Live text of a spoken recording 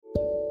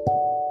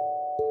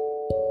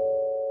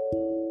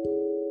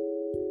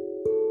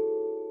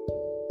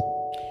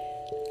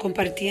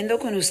compartiendo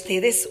con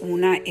ustedes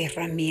una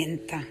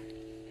herramienta.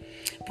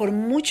 Por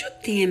mucho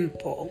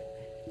tiempo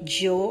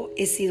yo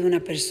he sido una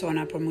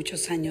persona por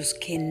muchos años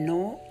que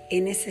no he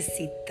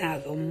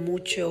necesitado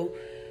mucho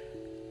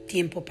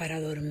tiempo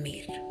para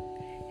dormir.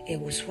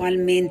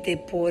 Usualmente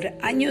por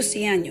años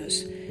y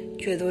años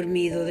yo he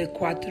dormido de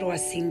 4 a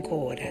 5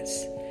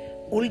 horas.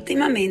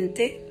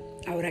 Últimamente,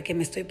 ahora que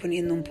me estoy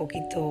poniendo un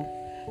poquito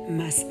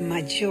más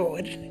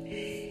mayor,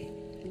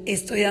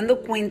 estoy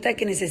dando cuenta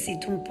que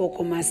necesito un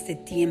poco más de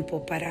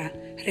tiempo para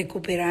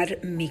recuperar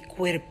mi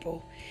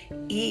cuerpo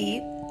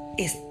y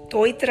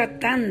estoy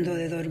tratando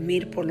de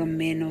dormir por lo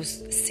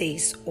menos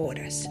 6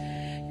 horas.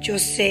 Yo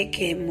sé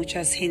que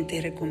mucha gente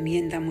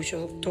recomienda,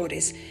 muchos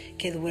doctores,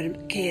 que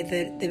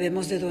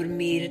debemos de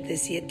dormir de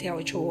 7 a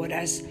 8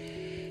 horas.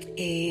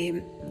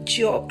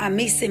 A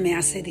mí se me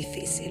hace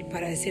difícil,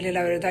 para decirle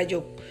la verdad,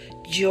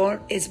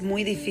 es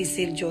muy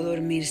difícil yo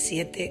dormir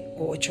 7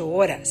 o 8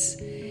 horas.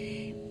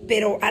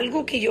 Pero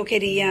algo que yo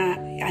quería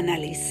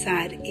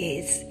analizar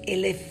es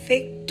el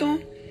efecto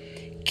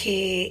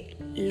que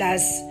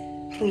las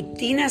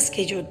rutinas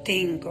que yo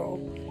tengo,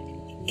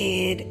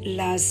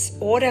 las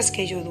horas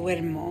que yo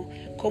duermo,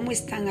 cómo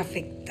están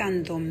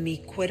afectando mi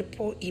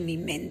cuerpo y mi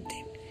mente.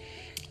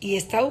 Y he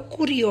estado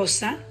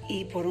curiosa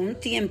y por un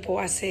tiempo,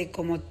 hace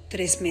como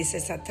 3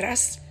 meses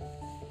atrás,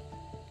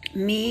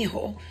 mi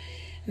hijo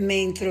me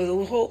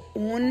introdujo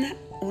una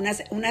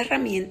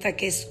herramienta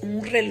que es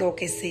un reloj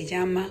que se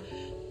llama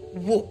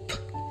Whoop,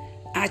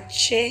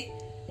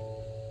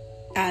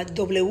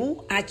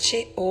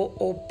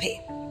 W-H-O-O-P,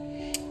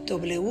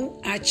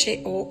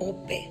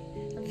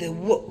 The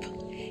Whoop.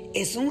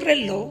 Es un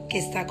reloj que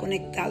está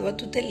conectado a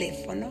tu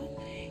teléfono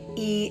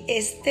y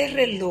este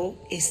reloj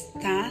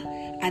está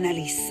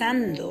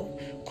analizando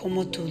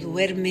cómo tú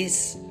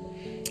duermes,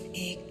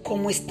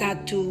 cómo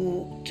está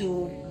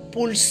tu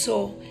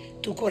pulso,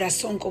 tu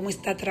corazón, cómo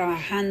está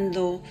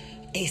trabajando,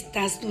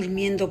 estás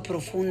durmiendo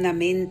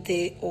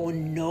profundamente o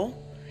no.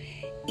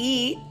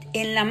 Y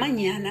en la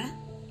mañana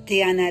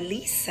te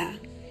analiza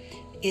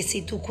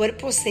si tu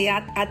cuerpo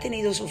ha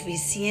tenido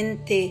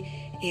suficiente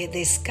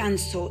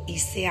descanso y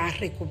se ha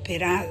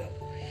recuperado.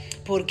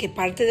 Porque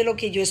parte de lo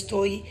que yo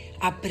estoy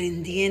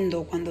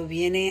aprendiendo cuando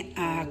viene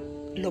a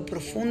lo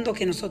profundo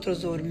que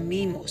nosotros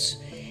dormimos,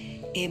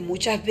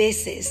 muchas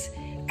veces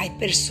hay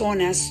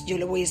personas, yo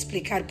le voy a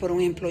explicar, por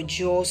ejemplo,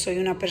 yo soy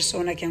una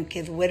persona que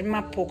aunque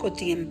duerma poco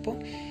tiempo,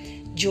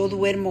 yo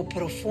duermo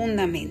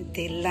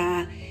profundamente.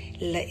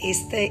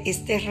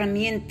 Esta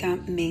herramienta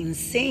me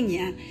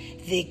enseña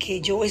de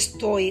que yo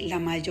estoy la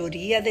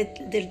mayoría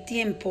del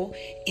tiempo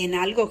en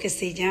algo que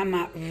se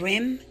llama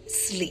REM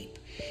sleep.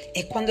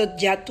 Es cuando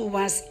ya tú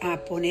vas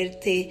a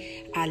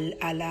ponerte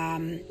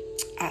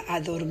a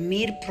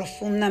dormir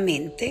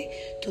profundamente.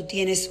 Tú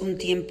tienes un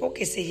tiempo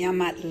que se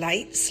llama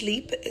light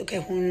sleep, que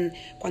es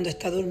cuando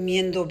está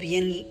durmiendo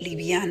bien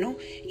liviano,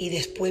 y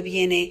después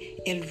viene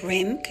el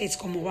REM, que es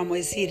como vamos a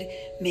decir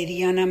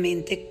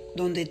medianamente,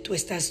 donde tú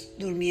estás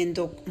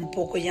durmiendo un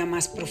poco ya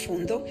más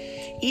profundo,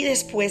 y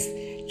después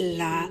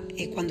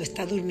cuando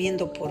está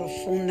durmiendo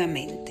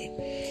profundamente.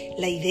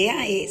 La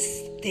idea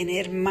es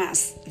tener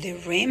más de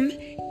REM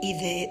y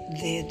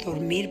de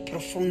dormir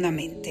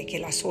profundamente, que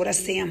las horas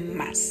sean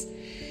más.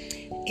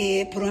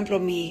 Por ejemplo,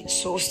 mi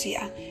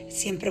socia,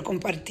 siempre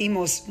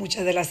compartimos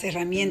muchas de las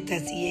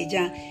herramientas y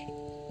ella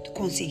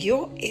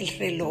consiguió el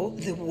reloj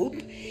de Whoop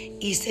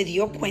y se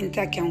dio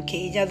cuenta que aunque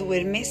ella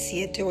duerme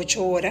 7 o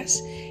 8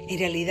 horas, en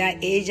realidad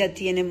ella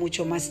tiene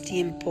mucho más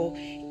tiempo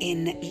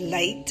en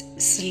light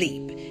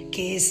sleep,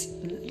 que es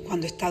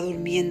cuando está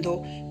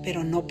durmiendo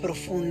pero no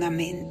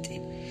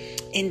profundamente.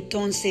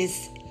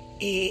 Entonces,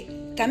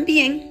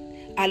 también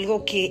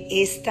algo que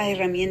esta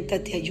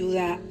herramienta te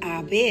ayuda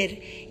a ver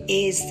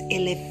es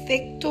el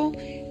efecto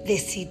de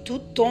si tú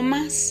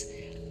tomas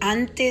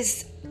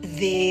antes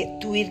de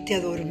tú irte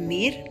a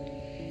dormir.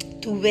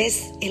 Tú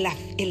ves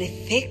el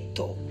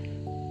efecto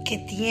que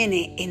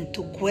tiene en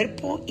tu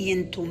cuerpo y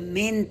en tu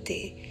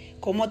mente,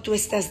 cómo tú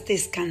estás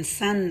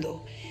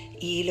descansando.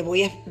 Y le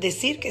voy a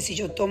decir que si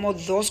yo tomo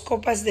 2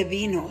 copas de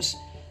vino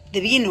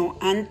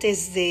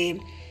antes de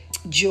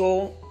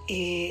yo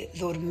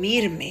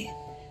dormirme,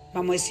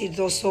 vamos a decir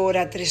 2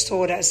 horas, 3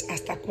 horas,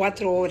 hasta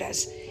 4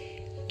 horas,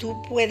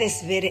 tú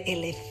puedes ver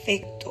el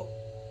efecto.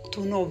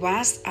 Tú no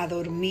vas a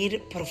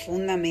dormir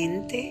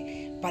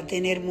profundamente, va a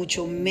tener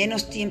mucho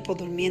menos tiempo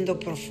durmiendo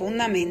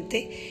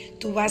profundamente.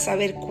 Tú vas a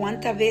ver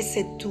cuántas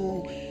veces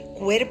tu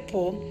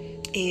cuerpo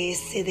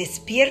se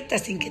despierta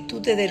sin que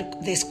tú te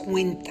des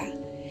cuenta.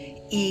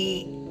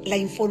 Y la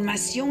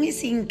información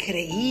es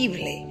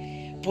increíble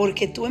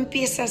porque tú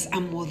empiezas a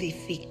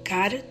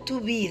modificar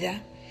tu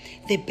vida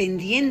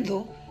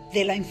dependiendo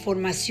de la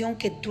información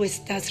que tú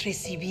estás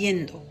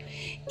recibiendo.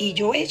 Y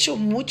yo he hecho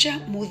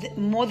muchas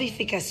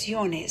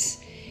modificaciones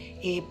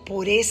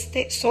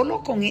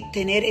solo con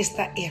tener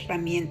esta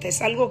herramienta.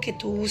 Es algo que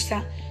tú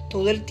usas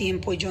todo el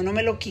tiempo y yo no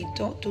me lo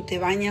quito. Tú te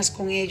bañas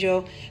con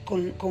ello,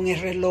 con el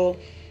reloj,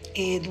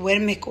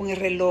 duermes con el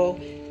reloj,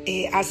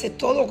 hace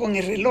todo con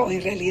el reloj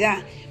en realidad,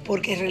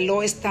 porque el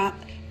reloj está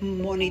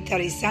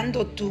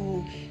monitorizando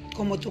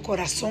cómo tu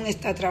corazón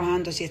está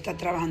trabajando, si está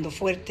trabajando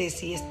fuerte,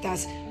 si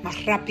estás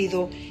más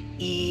rápido.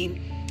 Y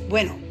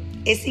bueno,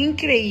 es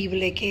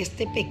increíble que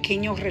este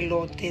pequeño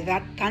reloj te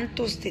da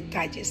tantos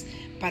detalles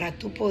para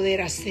tú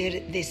poder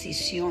hacer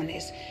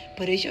decisiones.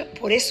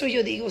 Por eso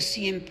yo digo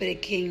siempre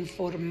que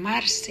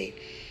informarse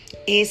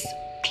es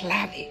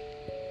clave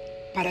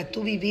para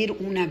tú vivir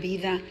una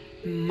vida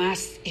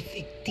más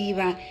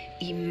efectiva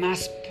y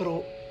más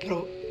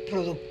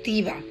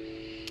productiva,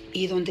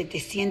 y donde te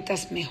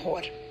sientas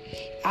mejor.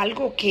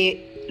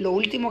 Lo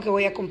último que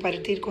voy a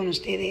compartir con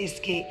ustedes es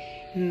que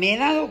me he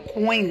dado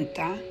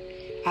cuenta,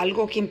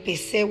 algo que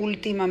empecé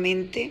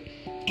últimamente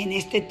en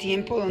este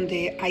tiempo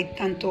donde hay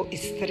tanto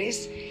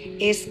estrés,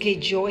 es que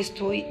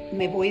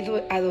me voy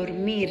a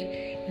dormir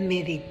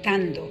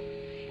meditando.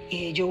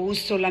 Yo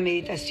uso la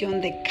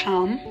meditación de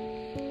Calm,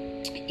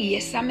 y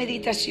esa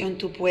meditación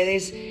tú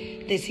puedes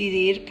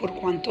decidir por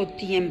cuánto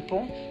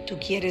tiempo tú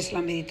quieres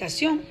la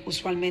meditación.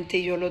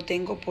 Usualmente yo lo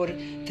tengo por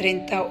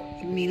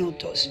 30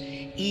 minutos,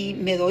 y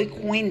me doy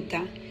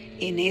cuenta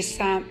en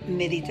esa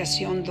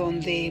meditación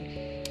donde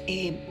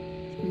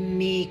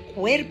mi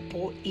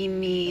cuerpo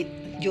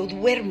yo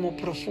duermo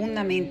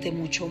profundamente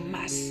mucho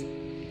más.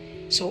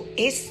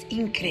 Es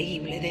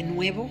increíble. De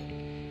nuevo,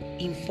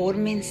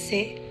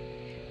 infórmense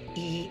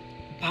y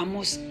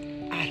vamos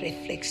a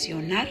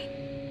reflexionar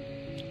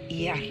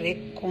y a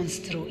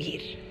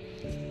reconstruir.